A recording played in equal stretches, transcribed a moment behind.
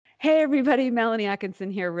Hey everybody, Melanie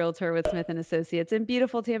Atkinson here, Realtor with Smith and Associates in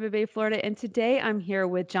beautiful Tampa Bay, Florida. And today I'm here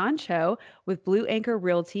with John Cho with Blue Anchor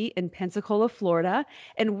Realty in Pensacola, Florida.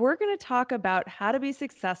 And we're going to talk about how to be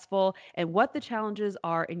successful and what the challenges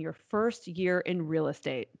are in your first year in real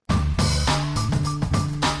estate.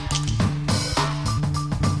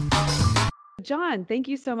 John, thank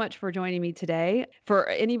you so much for joining me today. For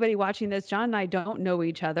anybody watching this, John and I don't know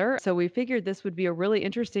each other, so we figured this would be a really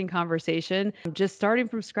interesting conversation, just starting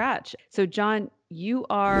from scratch. So, John, you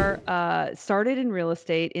are started in real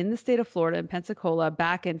estate in the state of Florida in Pensacola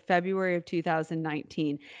back in February of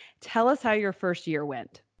 2019. Tell us how your first year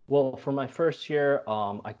went. Well, for my first year,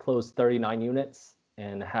 I closed 39 units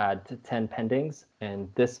and had 10 pendings. And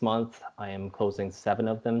this month, I am closing 7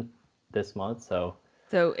 of them this month. So,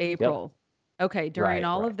 So, yep, April. Okay, during right,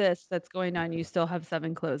 all right. of this that's going on, you still have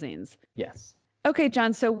 7 closings. Yes. Okay,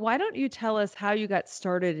 John, so why don't you tell us how you got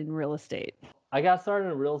started in real estate? I got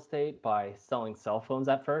started in real estate by selling cell phones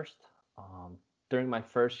at first. Um, During my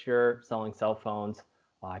first year selling cell phones,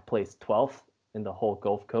 I placed 12th in the whole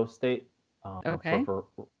Gulf Coast state Okay. for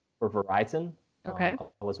Verizon. Okay.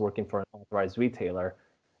 I was working for an authorized retailer,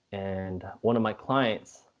 and one of my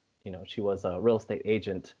clients, she was a real estate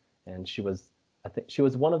agent, and I think she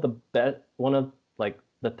was one of the best, one of like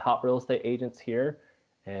the top real estate agents here.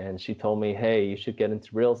 And she told me, hey, you should get into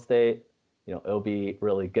real estate. It'll be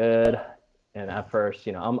really good. And at first,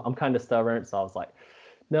 I'm kind of stubborn, so I was like,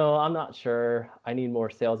 no, I'm not sure. I need more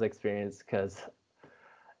sales experience because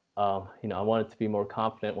I wanted to be more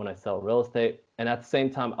confident when I sell real estate. And at the same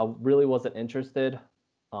time, I really wasn't interested.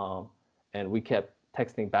 Um, and we kept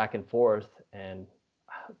texting back and forth, and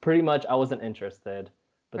pretty much I wasn't interested.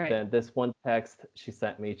 But Right. then this one text she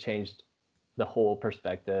sent me changed the whole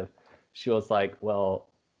perspective. She was like, well,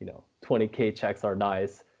 20K checks are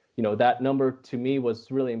nice. That number to me was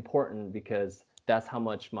really important because that's how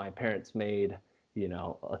much my parents made,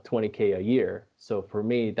 a 20K a year. So for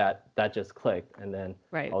me, that just clicked. And then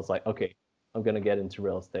I Right. was like, okay, I'm gonna get into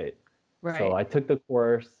real estate. So Right. I took the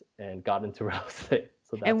course and got into real estate.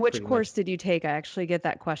 So And that's which pretty much. course did you take? I actually get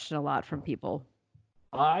that question a lot from people.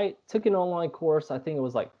 I took an online course. I think it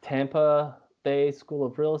was like Tampa Bay School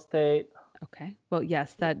of Real Estate. Okay. Well,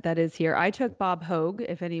 yes, that is here. I took Bob Hogue,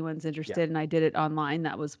 if anyone's Yeah. interested, and I did it online.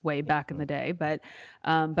 That was way back in the day, but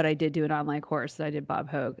I did do an online course. I did Bob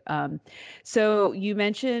Hogue. So you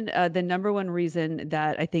mentioned the number one reason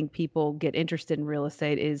that I think people get interested in real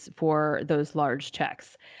estate is for those large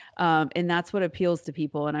checks, and that's what appeals to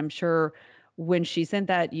people. And I'm sure when she sent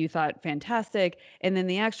that, you thought fantastic, and then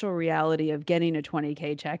the actual reality of getting a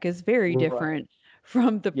 20K check is very Right. different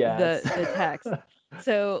from the Yes. the the text.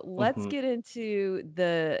 So let's Hmm. get into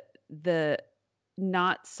the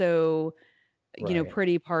not so, Right.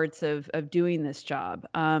 pretty parts of doing this job.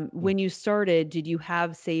 Mm. When you started, did you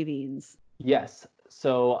have savings? Yes.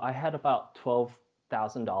 So I had about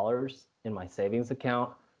 $12,000 in my savings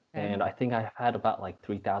account, Okay. and I think I had about like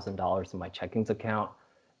 $3,000 in my checkings account,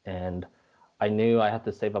 and I knew I had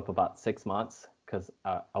to save up about 6 months because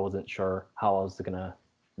I wasn't sure how I was gonna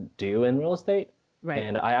do in real estate. Right.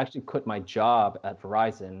 And I actually quit my job at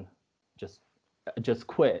Verizon, just just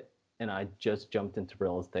quit, and I just jumped into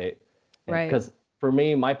real estate. And Right. because for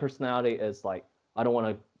me, my personality is like I don't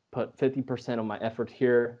want to put 50% of my effort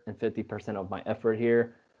here and 50% of my effort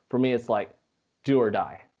here. For me, it's like do or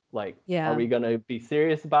die. Like, are Yeah. we gonna be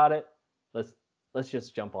serious about it? Let's let's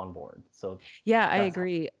just jump on board. So Yeah, I that's how.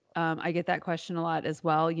 agree. I get that question a lot as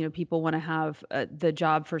well. People want to have the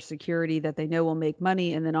job for security that they know will make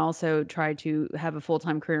money and then also try to have a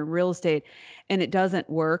full-time career in real estate, and it doesn't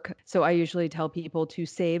work. So I usually tell people to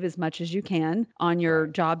save as much as you can on your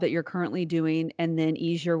Right. job that you're currently doing and then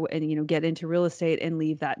and get into real estate and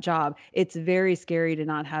leave that job. It's very scary to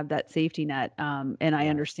not have that safety net, and I Right.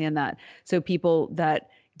 understand that. So people that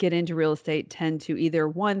get into real estate tend to either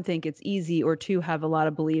one, think it's easy, or two, have a lot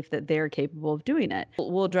of belief that they're capable of doing it.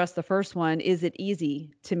 We'll address the first one. Is it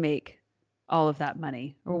easy to make all of that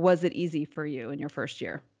money, or was it easy for you in your first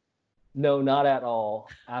year? No, not at all.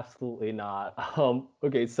 Absolutely not.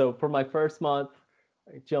 Okay, so for my first month,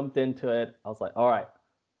 I jumped into it. I was like, all right,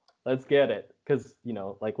 let's get it. Because,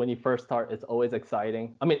 like when you first start, it's always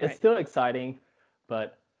exciting. I mean, it's Right. still exciting,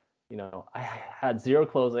 but, I had zero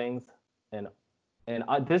closings. And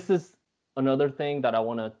this is another thing that I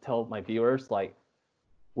want to tell my viewers. Like,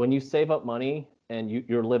 when you save up money and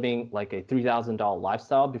you're living like a $3,000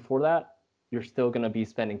 lifestyle before that, you're still going to be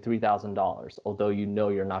spending $3,000, although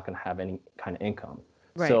you're not going to have any kind of income.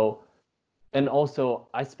 Right. So, and also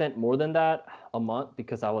I spent more than that a month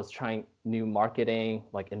because I was trying new marketing,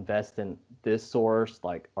 like invest in this source,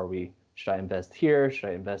 like should I invest here? Should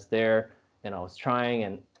I invest there? And I was trying,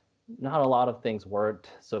 and not a lot of things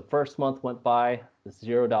worked. So first month went by,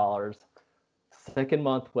 $0. Second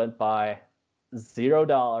month went by,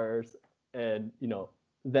 $0. And,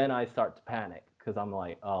 then I start to panic because I'm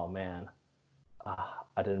like, oh man,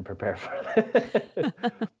 I didn't prepare for this.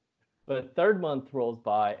 But third month rolls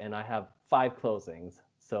by and I have five closings.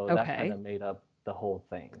 So that kind Okay. of made up the whole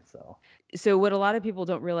thing. So, So what a lot of people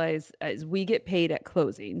don't realize is we get paid at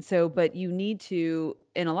closing. So, but you need to,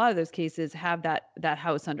 in a lot of those cases, have that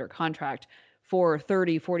house under contract for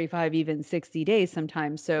 30, 45, even 60 days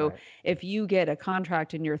sometimes. So right. if you get a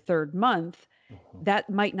contract in your third month, Hmm. that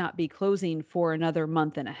might not be closing for another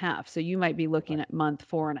month and a half. So you might be looking Right. at month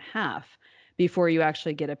four and a half before you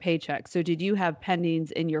actually get a paycheck. So did you have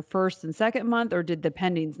pendings in your first and second month, or did the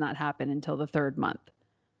pendings not happen until the third month?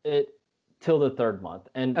 It till the third month,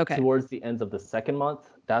 and Okay. towards the ends of the second month,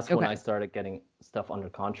 that's when I Okay. started getting stuff under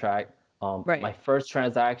contract. My Right. first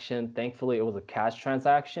transaction, thankfully, it was a cash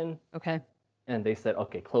transaction, Okay. and they said,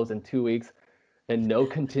 okay, close in 2 weeks, and no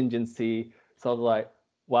contingency. So I was like,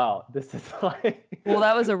 wow, this is like Well,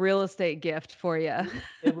 that was a real estate gift for you.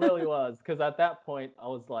 it really was, because at that point I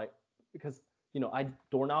was like, because I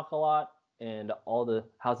door knock a lot, and all the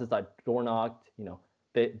houses I door knocked,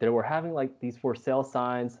 they were having like these for sale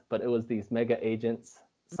signs, but it was these mega agents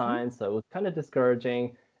Mhm. signs, so it was kind of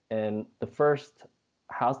discouraging. And the first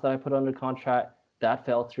house that I put under contract, that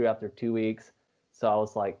fell through after 2 weeks. So I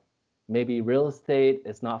was like, maybe real estate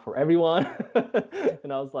is not for everyone.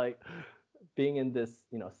 And I was like, being in this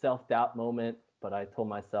self-doubt moment, but I told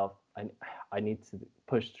myself I need to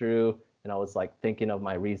push through. And I was like thinking of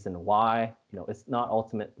my reason why. It's not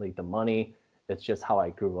ultimately the money, it's just how I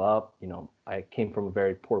grew up. I came from a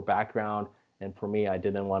very poor background, and for me, I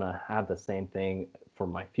didn't want to have the same thing for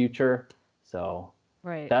my future. So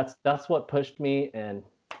Right. that's what pushed me. And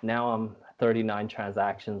now I'm 39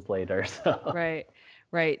 transactions later. So Right.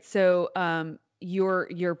 Right. So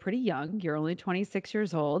you're pretty young. You're only 26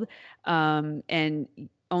 years old. And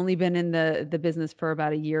only been in the business for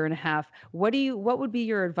about a year and a half. What would be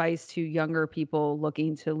your advice to younger people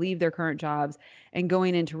looking to leave their current jobs and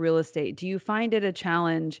going into real estate? Do you find it a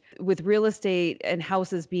challenge with real estate and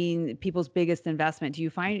houses being people's biggest investment? Do you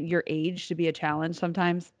find your age to be a challenge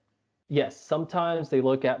sometimes? yes, sometimes they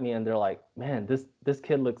look at me and they're like, "Man, this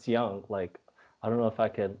kid looks young. Like, I don't know if I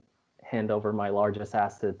could hand over my largest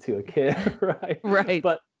asset to a kid, right?" Right.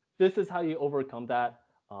 But this is how you overcome that.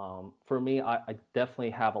 For me, I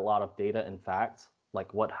definitely have a lot of data and facts,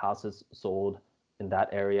 like what houses sold in that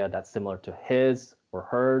area that's similar to his or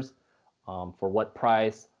hers, for what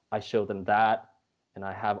price. I show them that, and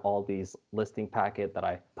I have all these listing packet that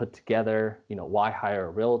I put together. Why hire a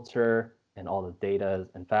realtor, and all the data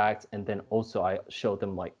and facts. And then also I show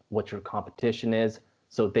them like what your competition is,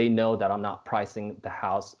 so they know that I'm not pricing the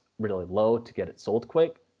house really low to get it sold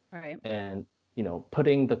quick. Right. And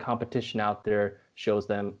putting the competition out there shows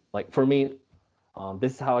them, like, for me,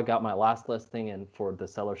 this is how I got my last listing, and for the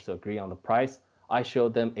sellers to agree on the price, I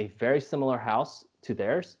showed them a very similar house to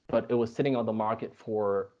theirs, but it was sitting on the market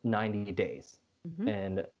for 90 days. Hmm.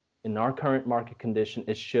 And in our current market condition,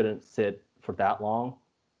 it shouldn't sit for that long.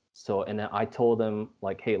 So, and then I told them,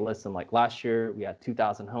 like, hey, listen, like last year we had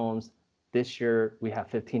 2,000 homes. This year we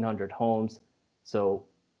have 1,500 homes. So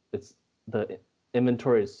it's the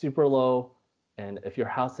inventory is super low. And if your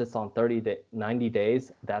house sits on 90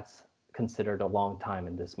 days, that's considered a long time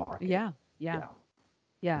in this market. Yeah. Yeah. Yeah.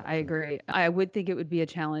 Yeah, I Mhm. agree. I would think it would be a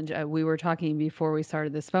challenge. We were talking before we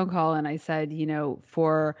started this phone call, and I said,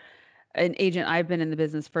 for an agent, I've been in the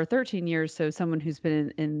business for 13 years. So someone who's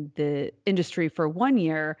been in the industry for 1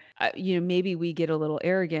 year, maybe we get a little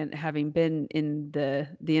arrogant having been in the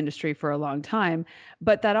industry for a long time,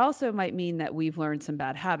 but that also might mean that we've learned some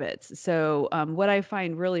bad habits. So what I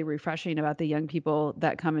find really refreshing about the young people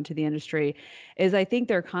that come into the industry is I think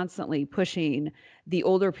they're constantly pushing the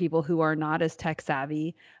older people who are not as tech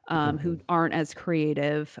savvy, who Mhm. aren't as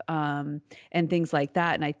creative, and things like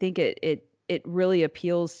that. And I think it really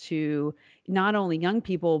appeals to not only young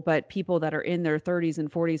people, but people that are in their 30s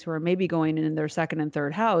and 40s who are maybe going in their second and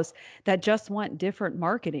third house that just want different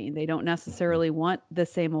marketing. They don't Mhm. necessarily want the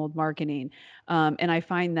same old marketing. And I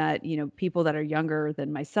find that, people that are younger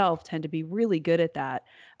than myself tend to be really good at that.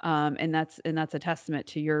 And that's a testament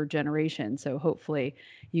to your generation. So hopefully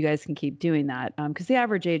you guys can keep doing that. Because the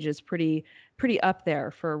average age is pretty up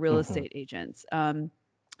there for real Mhm. estate agents.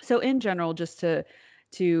 So in general, just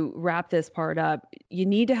to wrap this part up, you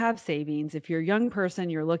need to have savings. If you're a young person,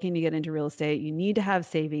 you're looking to get into real estate, you need to have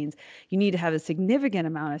savings. You need to have a significant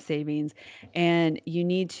amount of savings, and you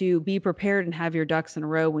need to be prepared and have your ducks in a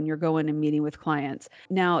row when you're going and meeting with clients.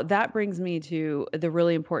 Now, that brings me to the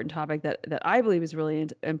really important topic that I believe is really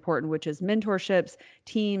important, which is mentorships,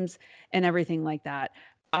 teams, and everything like that.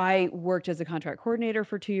 I worked as a contract coordinator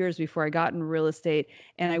for 2 years before I got in real estate,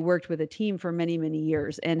 and I worked with a team for many, many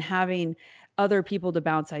years. And having other people to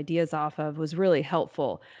bounce ideas off of was really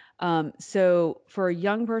helpful. So, for a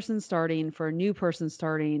young person starting, for a new person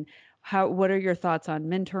starting, what are your thoughts on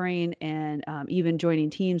mentoring and even joining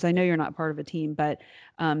teams? I know you're not part of a team, but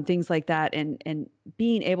things like that, and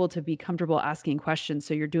being able to be comfortable asking questions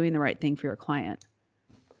so you're doing the right thing for your client.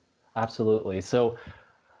 Absolutely. So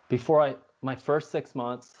before my first 6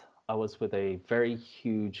 months, I was with a very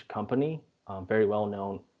huge company, very well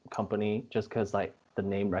known company, just because like the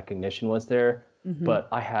name recognition was there. Hmm. But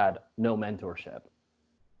I had no mentorship.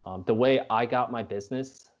 The way I got my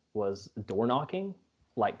business was door knocking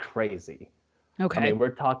like crazy. I mean, Okay. we're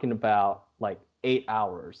talking about like 8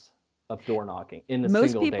 hours of door knocking in a Most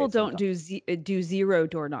single people day don't sometimes. do zero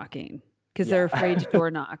door knocking because they're Yeah. afraid to door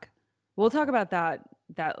knock. We'll talk Uh-huh. about that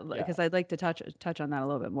Yeah. because I'd like to touch on that a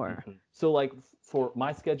little bit more. So like for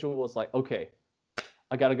my schedule was like, okay,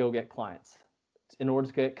 I got to go get clients. In order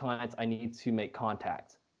to get clients, I need to make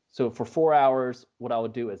contacts. So for 4 hours, what I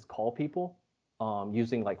would do is call people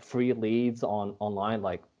using like free leads on online.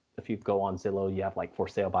 Like if you go on Zillow, you have like for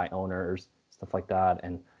sale by owners, stuff like that,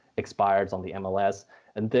 and expireds on the MLS.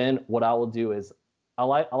 And then what I will do is I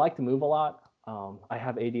like to move a lot. I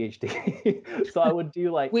have ADHD, so I would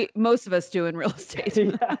do like We most of us do in real estate.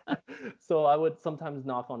 yeah. So I would sometimes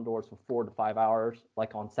knock on doors for 4 to 5 hours.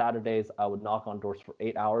 Like on Saturdays, I would knock on doors for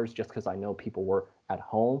 8 hours just because I know people were at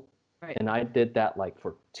home. Right. And I did that like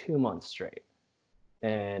for 2 months straight.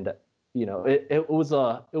 And it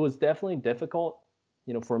was definitely difficult,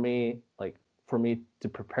 for me, like for me to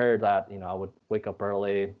prepare that, I would wake up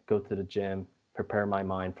early, go to the gym, prepare my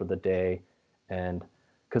mind for the day, and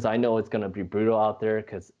because I know it's going to be brutal out there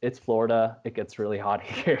because it's Florida, it gets really hot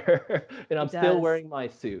here, and I'm It still does. wearing my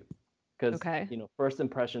suit because Okay. first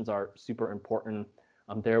impressions are super important.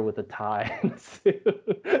 I'm there with a tie and suit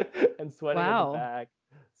and sweating in the Wow. back,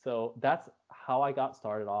 so that's how I got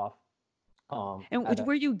started off. And At a,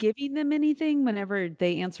 were you giving them anything whenever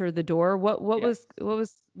they answered the door? yes,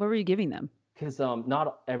 What were you giving them? because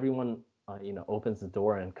not everyone opens the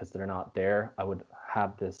door, and because they're not there, I would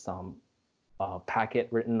have this packet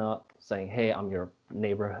written up saying, "Hey, I'm your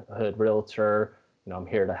neighborhood realtor. I'm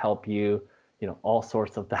here to help you." All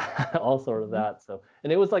sorts of that, all sort of Hmm. that. So,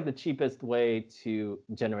 and it was like the cheapest way to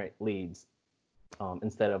generate leads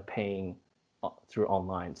instead of paying through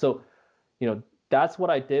online. So, that's what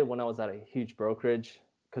I did when I was at a huge brokerage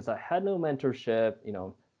because I had no mentorship.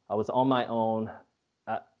 I was on my own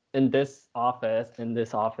in this office.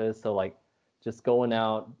 So like just going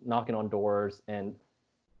out, knocking on doors, and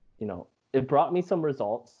it brought me some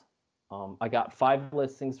results. I got 5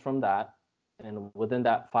 listings from that. And within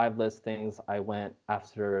that 5 listings, I went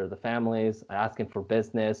after the families, asking for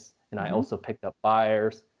business, and I Hmm. also picked up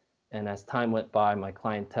buyers. And as time went by, my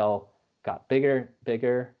clientele got bigger,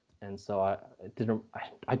 bigger, and so I didn't,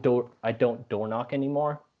 I don't door knock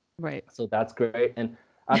anymore. Right. So that's great. And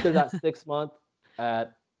after that 6 month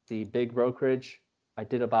at the big brokerage, I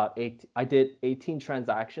did 18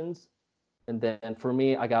 transactions, and then for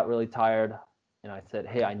me, I got really tired and I said,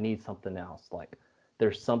 hey, I need something else. Like,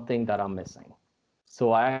 there's something that I'm missing.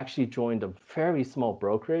 So I actually joined a very small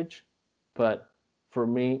brokerage, but for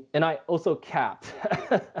me, and I also capped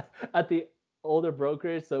at the older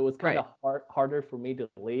brokerage. So it was kind Right. of harder for me to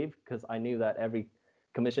leave because I knew that every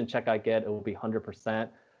commission check I get, it will be 100%.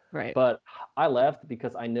 Right. But I left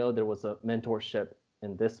because I know there was a mentorship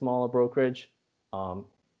in this smaller brokerage. Um,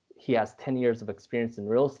 he has 10 years of experience in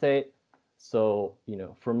real estate. So,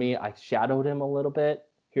 for me, I shadowed him a little bit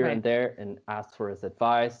here and Right. there and asked for his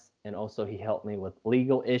advice. And also, he helped me with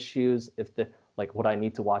legal issues, if like what I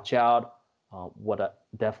need to watch out, what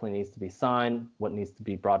definitely needs to be signed, what needs to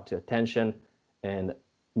be brought to attention, and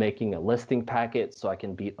making a listing packet so I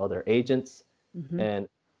can beat other agents. Hmm. And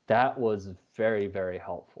that was very, very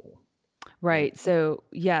helpful. And Right. So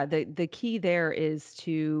yeah, the key there is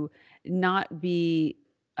to not be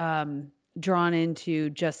drawn into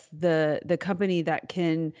just the company that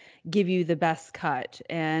can give you the best cut.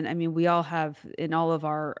 And I mean, we all have in all of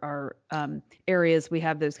our areas, we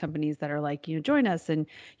have those companies that are like, join us and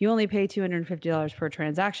you only pay $250 per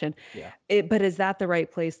transaction. yeah, But is that the right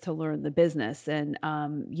place to learn the business? And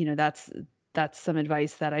that's some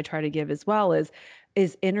advice that I try to give as well is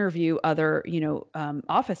is interview other,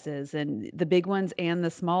 offices, and the big ones and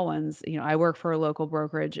the small ones. I work for a local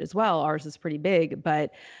brokerage as well. Ours is pretty big,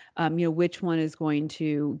 but which one is going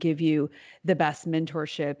to give you the best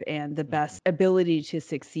mentorship and the Mhm. best ability to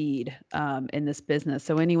succeed in this business.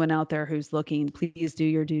 So anyone out there who's looking, please do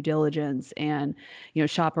your due diligence and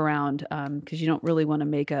shop around, because you don't really want to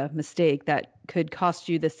make a mistake that could cost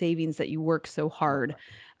you the savings that you work so hard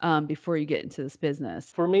Right. before you get into this business.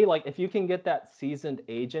 For me, like if you can get that seasoned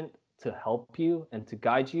agent to help you and to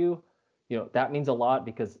guide you, that means a lot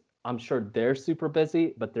because I'm sure they're super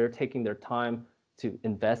busy, but they're taking their time to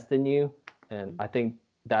invest in you. And I think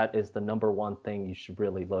that is the number one thing you should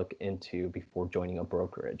really look into before joining a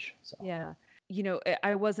brokerage. So, Yeah.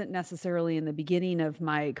 I wasn't necessarily in the beginning of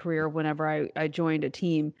my career whenever I joined a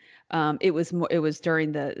team. It was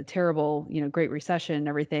during the terrible, Great Recession and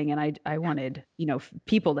everything. And I wanted,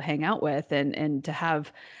 people to hang out with and to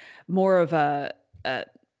have more of a,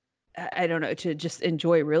 I don't know, to just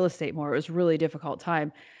enjoy real estate more. It was a really difficult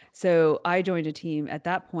time. So I joined a team at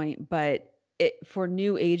that point, but for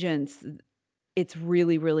new agents, it's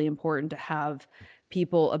really, really important to have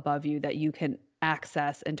people above you that you can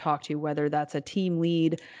access and talk to, whether that's a team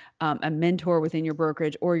lead, a mentor within your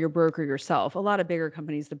brokerage, or your broker yourself. A lot of bigger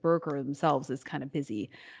companies, the broker themselves is kind of busy,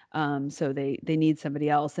 so they need somebody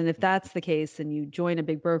else. And if that's the case, and you join a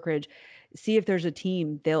big brokerage, see if there's a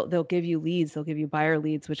team. They'll give you leads. They'll give you buyer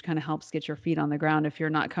leads, which kind of helps get your feet on the ground if you're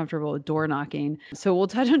not comfortable with door knocking. So we'll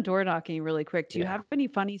touch on door knocking really quick. Do you yeah. have any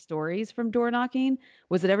funny stories from door knocking?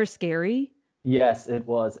 Was it ever scary? Yes, it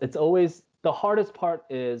was. It's always the hardest part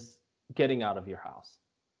is getting out of your house.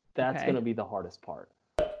 That's going Okay. to be the hardest part.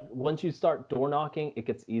 Once you start door knocking, it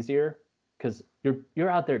gets easier because you're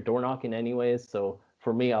out there door knocking anyways. So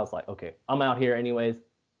for me, I was like, okay, I'm out here anyways.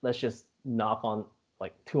 Let's just knock on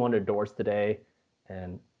like 200 doors today.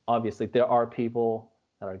 And obviously, there are people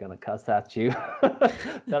that are gonna cuss at you,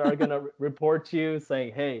 that are gonna report you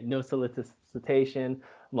saying, "Hey, no solicitation."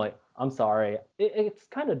 I'm like, I'm sorry. It's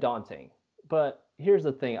kind of daunting, but here's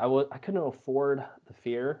the thing: I couldn't afford the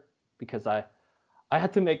fear because I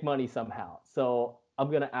had to make money somehow. So I'm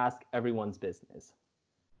gonna ask everyone's business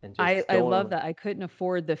and just I go love over. that. I couldn't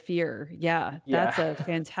afford the fear. Yeah, that's Yeah. a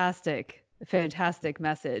fantastic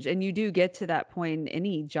message. And you do get to that point in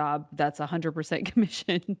any job that's 100%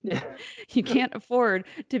 commission. Yeah. You can't afford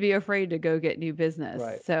to be afraid to go get new business.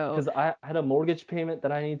 Right. So, Because I had a mortgage payment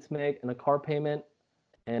that I need to make and a car payment,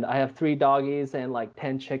 and I have 3 doggies and like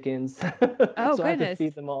 10 chickens. oh So I have to goodness.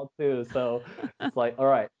 feed them all too. So it's like, all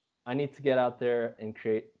right, I need to get out there and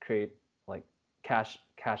create like cash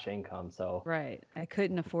income. So Right. I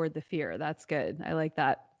couldn't afford the fear. That's good. I like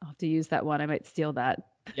that. I'll have to use that one. I might steal that.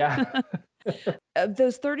 yeah. Of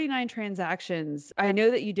those 39 transactions, I know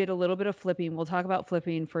that you did a little bit of flipping. We'll talk about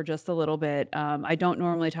flipping for just a little bit. I don't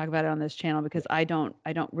normally talk about it on this channel because I don't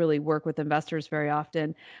really work with investors very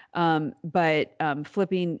often. But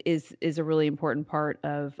flipping is a really important part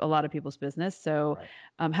of a lot of people's business. So,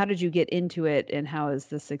 Right. how did you get into it, and how has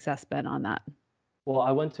the success been on that? Well,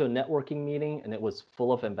 I went to a networking meeting and it was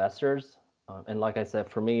full of investors. And like I said,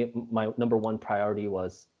 for me, my number one priority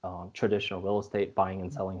was traditional real estate, buying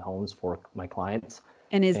and selling homes for my clients.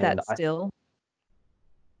 And is And that still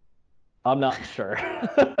I'm not sure.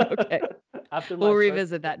 okay? After We'll my first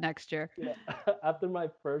revisit that next year. yeah, after my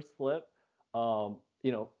first flip, I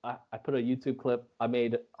put a YouTube clip. I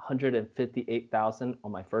made 158,000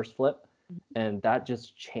 on my first flip, and that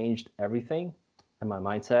just changed everything in my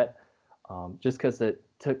mindset. Just because it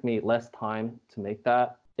took me less time to make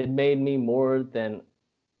that, it made me more than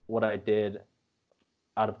what I did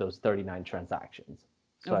out of those 39 transactions.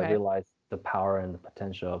 So I Okay. realized the power and the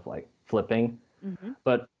potential of like flipping, Hmm.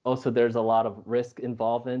 but also there's a lot of risk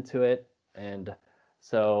involved into it. And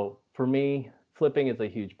so for me, flipping is a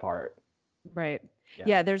huge part. Right. Yeah.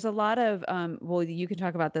 Yeah, there's a lot of well, you can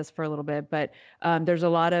talk about this for a little bit, but there's a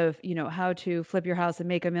lot of, how to flip your house and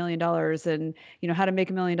make $1 million, and, how to make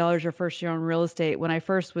 $1 million your first year on real estate. When I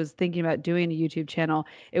first was thinking about doing a YouTube channel,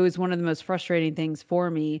 it was one of the most frustrating things for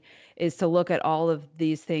me is to look at all of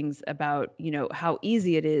these things about, how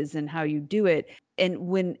easy it is and how you do it. And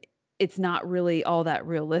when it's not really all that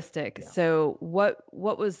realistic. Yeah. So what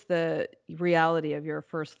was the reality of your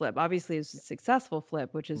first flip? Obviously, it was a successful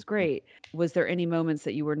flip, which is Mhm. great. Was there any moments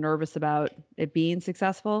that you were nervous about it being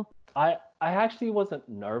successful? I actually wasn't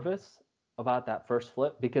nervous about that first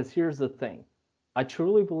flip because here's the thing. I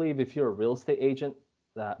truly believe if you're a real estate agent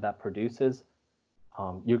that produces,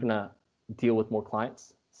 you're gonna deal with more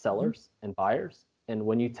clients, Mhm. sellers, and buyers. And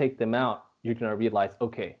when you take them out, you're gonna realize,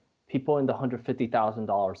 okay, people in the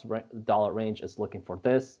 $150,000 dollar range is looking for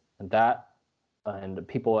this and that. and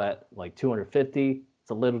people at like 250.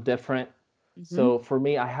 It's a little different. Mhm. So for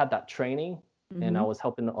me, I had that training and I Mhm. was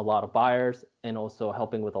helping a lot of buyers and also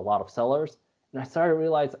helping with a lot of sellers. And I started to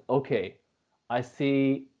realize, okay, I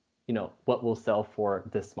see, what will sell for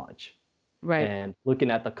this much Right. and looking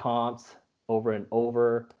at the comps over and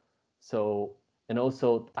over. So, and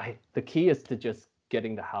also the key is to just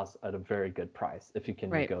getting the house at a very good price if you can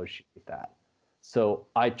Right. negotiate that. So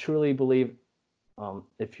I truly believe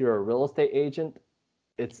if you're a real estate agent,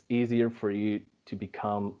 it's easier for you to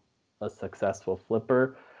become a successful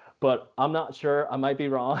flipper. But I'm not sure. I might be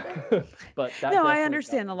wrong, but that No, I definitely got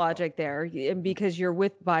understand the me started. logic there, and because you're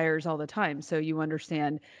with buyers all the time, so you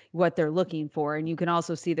understand what they're looking for, and you can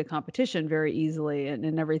also see the competition very easily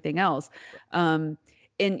and everything else. Um,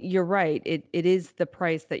 and you're right, it is the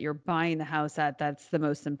price that you're buying the house at that's the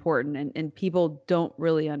most important, and people don't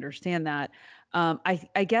really understand that.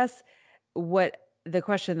 I guess what the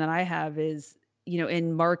question that I have is,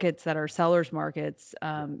 in markets that are sellers markets,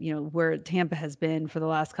 Yeah. where Tampa has been for the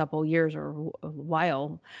last couple years or a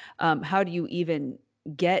while, how do you even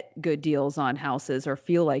get good deals on houses or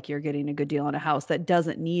feel like you're getting a good deal on a house that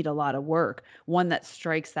doesn't need a lot of work, one that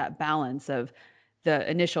strikes that balance of the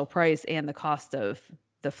initial price and the cost of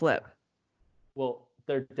the Yeah. flip? Well,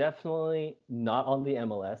 they're definitely not on the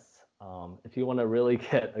MLS. If you want to really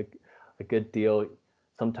get a good deal,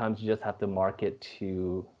 sometimes you just have to market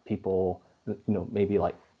to people, maybe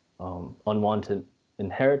like unwanted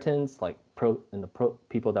inheritance, like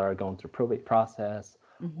people that are going through probate process,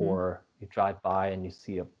 Hmm. or you drive by and you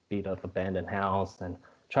see a beat up abandoned house and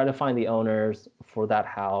try to find the owners for that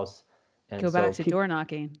house. And Go back so to people, door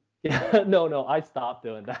knocking. yeah, no, I stopped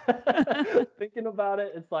doing that. Thinking about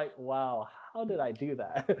it, it's like, wow, how did I do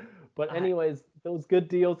that? But I, anyways, those good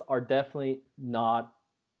deals are definitely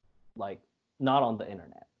like not on the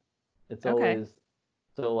internet. It's okay. always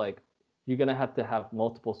so like you're gonna have to have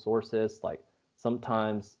multiple sources. Like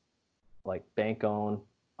sometimes like bank owned.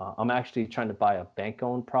 I'm actually trying to buy a bank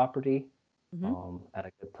owned property Hmm. at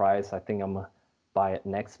a good price. I think I'm gonna buy it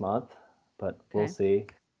next month, but we'll Okay. see.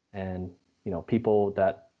 And people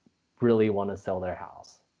that really want to sell their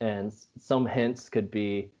house. And some hints could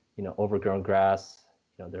be, overgrown grass.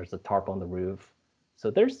 There's a tarp on the roof. So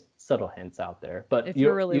there's subtle hints out there. But If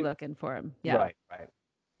you're you really you looking for them. Yeah. right, right.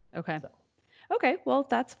 Okay. So Okay, well,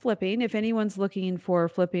 that's flipping. If anyone's looking for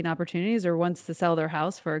flipping opportunities or wants to sell their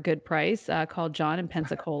house for a good price, call John in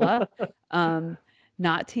Pensacola. Um,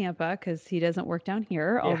 Not Tampa, because he doesn't work down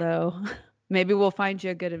here, yeah, although maybe we'll find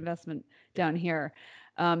you a good investment yeah. down here.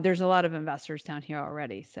 There's a lot of investors down here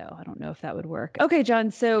already, so I don't know if that would work. Okay, John,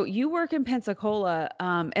 so you work in Pensacola,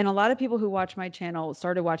 and a lot of people who watch my channel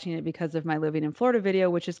started watching it because of my living in Florida video,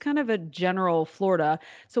 which is kind of a general Florida.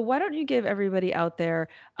 So why don't you give everybody out there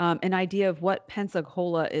an idea of what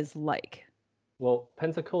Pensacola is like? Well,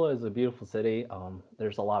 Pensacola is a beautiful city.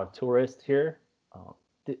 There's a lot of tourists here. Um,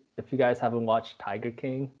 if you guys haven't watched Tiger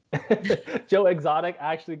King, Joe Exotic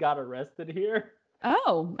actually got arrested here.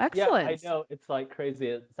 Oh, Yeah, I excellent. know. It's like crazy.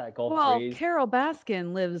 It's at Gulf Well, Breeze. Carol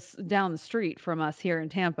Baskin lives down the street from us here in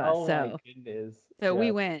Tampa, Oh my so goodness. we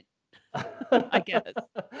Yes. went, I guess.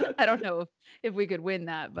 I don't know if we could win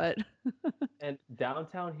that, but And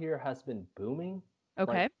downtown here has been booming. Like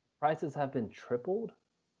okay. prices have been tripled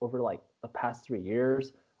over like the past 3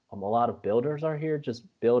 years. A lot of builders are here just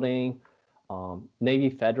building. Navy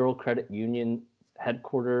Federal Credit Union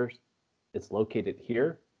headquarters is located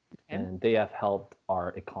here, Okay. and they have helped our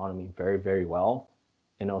economy very, very well.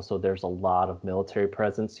 And also, there's a lot of military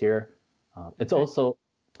presence here. It's Okay. also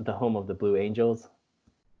the home of the Blue Angels.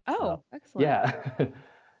 So, Oh, excellent. yeah.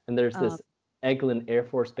 And there's Um, this Eglin Air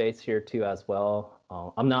Force Base here too, as well.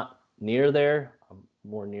 I'm not near there. I'm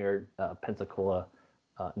more near Pensacola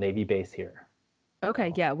Navy Base here. okay,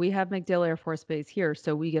 So, yeah, we have MacDill Air Force Base here,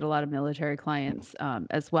 so we get a lot of military clients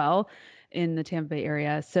as well in the Tampa Bay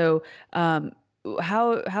area. So, um,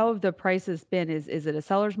 how have the prices been? Is it a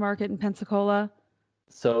seller's market in Pensacola?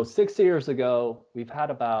 so 6 years ago, we've had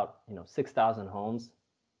about 6,000 homes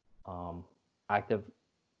um, active,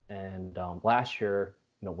 and last year,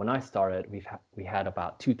 when I started, we had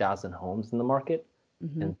about 2,000 homes in the market,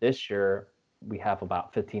 Hmm. and this year we have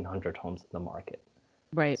about 1,500 homes in the market.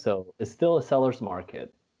 Right, So it's still a seller's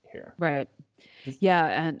market here. right. This, Yeah,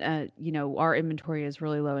 and our inventory is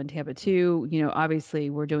really low in Tampa too. Obviously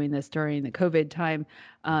we're doing this during the COVID time,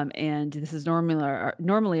 and this is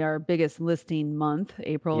normally our biggest listing month,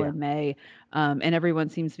 April yeah, and May, and everyone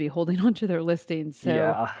seems to be holding on to their listings. So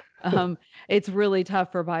yeah. it's really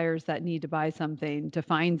tough for buyers that need to buy something to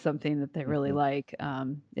find something that they really Mhm. like.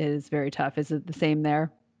 It is very tough. Is it the same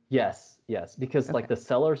there? Yes, yes, because like Okay. the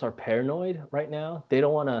sellers are paranoid right now. They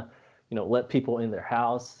don't want to let people in their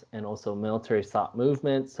house and also military stop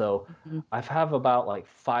movement. So Mhm. I've have about like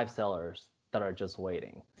 5 sellers that are just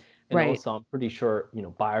waiting. And Right. also I'm pretty sure,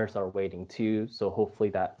 buyers are waiting too. So hopefully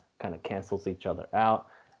that kind of cancels each other out.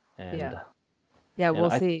 Yeah. And Yeah, and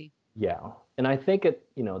we'll I see. yeah. And I think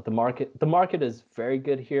the market is very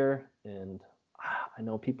good here. And I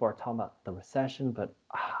know people are talking about the recession, but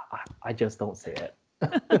I just don't see it.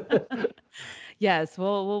 Yes,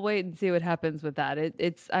 we'll wait and see what happens with that.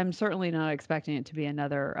 It's I'm certainly not expecting it to be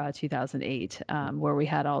another 2008 where we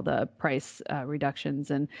had all the price reductions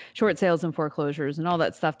and short sales and foreclosures and all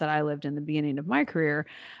that stuff that I lived in the beginning of my career.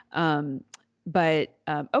 Um, but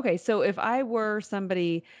okay, so if I were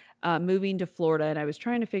somebody moving to Florida and I was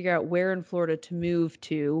trying to figure out where in Florida to move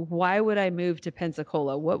to, why would I move to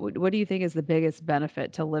Pensacola? What do you think is the biggest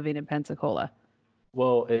benefit to living in Pensacola?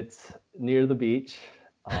 Well, it's near the beach.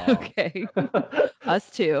 Um, Okay,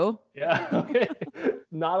 us too. yeah, okay.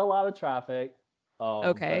 Not a lot of traffic.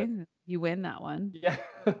 Okay, But you win that one. yeah.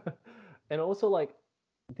 And also like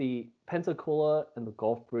the Pensacola and the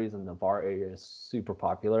Gulf Breeze and Navarre area is super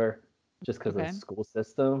popular just because of the Okay. school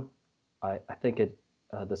system. I think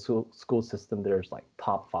the school system there is like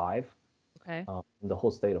top five Okay. in the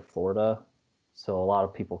whole state of Florida. So a lot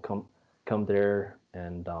of people come there,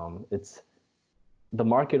 and it's the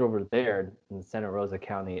market over there in Santa Rosa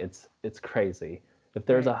County. It's crazy. If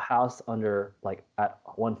there's Right. a house under like at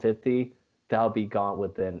 150, that'll be gone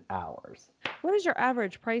within hours. What is your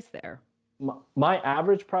average price there? My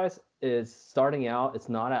average price is starting out, it's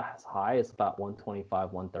not as high, it's about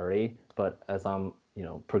 125, 130. But as I'm,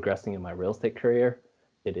 progressing in my real estate career,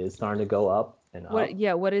 it is starting to go up and What, up.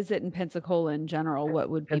 yeah, what is it in Pensacola in general? What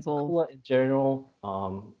would people, Pensacola in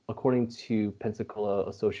general, according to Pensacola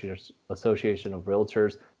Association of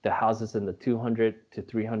Realtors, the houses in the 200 to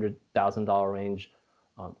 $300,000 range,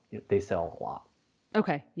 they sell a lot.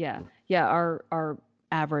 okay, yeah. Yeah, our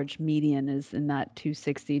average median is in that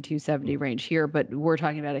 260, 270 Mhm. range here, but we're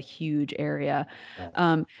talking about a huge area.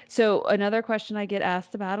 Right. So another question I get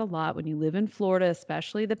asked about a lot when you live in Florida,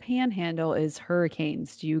 especially the Panhandle, is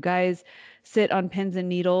hurricanes. Do you guys sit on pins and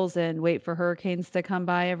needles and wait for hurricanes to come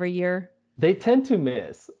by every year? They tend to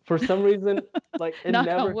miss for some reason. Like it Knock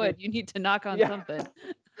on never wood. hits. You need to knock on Yeah, something.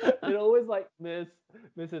 it always like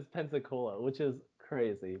misses Pensacola, which is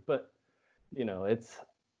crazy. But it's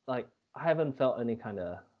like I haven't felt any kind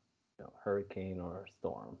of hurricane or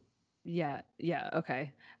storm. Yeah, yeah,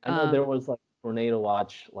 okay. I know there Um, was like tornado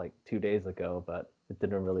watch like 2 days ago, but it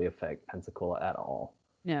didn't really affect Pensacola at all.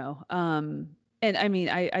 no. And I mean,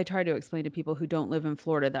 I try to explain to people who don't live in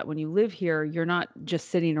Florida that when you live here, you're not just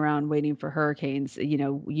sitting around waiting for hurricanes. You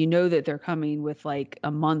know that they're coming with like a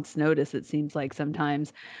month's notice, it seems like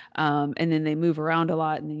sometimes. And then they move around a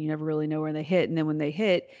lot and then you never really know where they hit. And then when they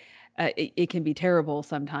hit, it can be terrible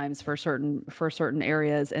sometimes for certain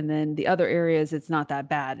areas, and then the other areas it's not that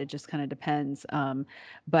bad. It just kind of depends.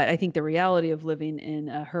 But I think the reality of living in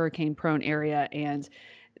a hurricane prone area and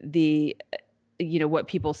the what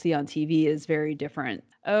people see on TV is very different.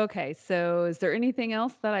 Okay, so is there anything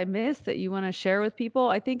else that I missed that you want to share with people?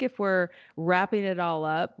 I think if we're wrapping it all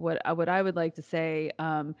up, what I would like to say,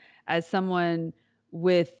 as someone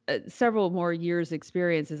with several more years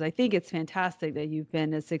experiences, I think it's fantastic that you've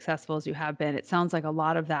been as successful as you have been. It sounds like a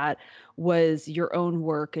lot of that was your own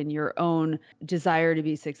work and your own desire to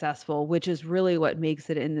be successful, which is really what makes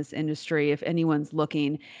it in this industry. If anyone's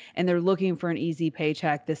looking and they're looking for an easy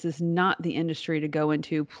paycheck, this is not the industry to go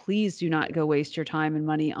into. Please do not go waste your time and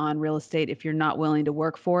money on real estate if you're not willing to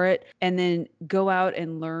work for it. And then go out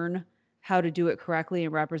and learn how to do it correctly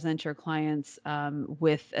and represent your clients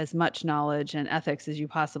with as much knowledge and ethics as you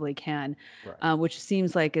possibly can, Right. which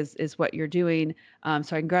seems like is what you're doing.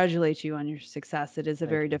 So I congratulate you on your success. It is a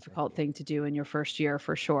very Thank you. Thank difficult you. thing to do in your first year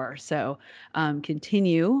for sure. So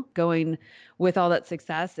continue going with all that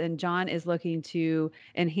success. And John is looking to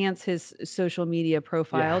enhance his social media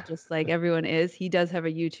profile, Yeah. just like everyone is. He does have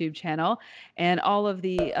a YouTube channel and all of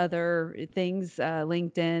the other things,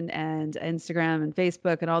 LinkedIn and Instagram and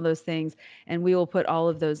Facebook and all those things. And we will put all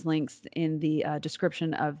of those links in the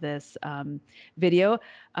description of this video.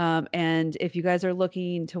 And if you guys are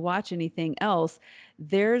looking to watch anything else,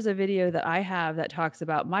 there's a video that I have that talks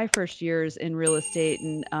about my first years in real estate.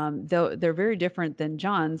 And though they're very different than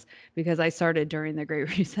John's because I started during the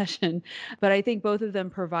Great Recession, but I think both of them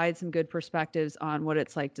provide some good perspectives on what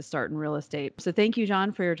it's like to start in real estate. So thank you,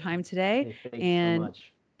 John, for your time today. Hey, thank you so And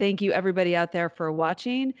much. thank you, everybody out there, for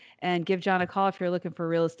watching. And give John a call if you're looking for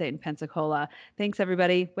real estate in Pensacola. Thanks,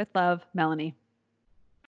 everybody. With love, Melanie.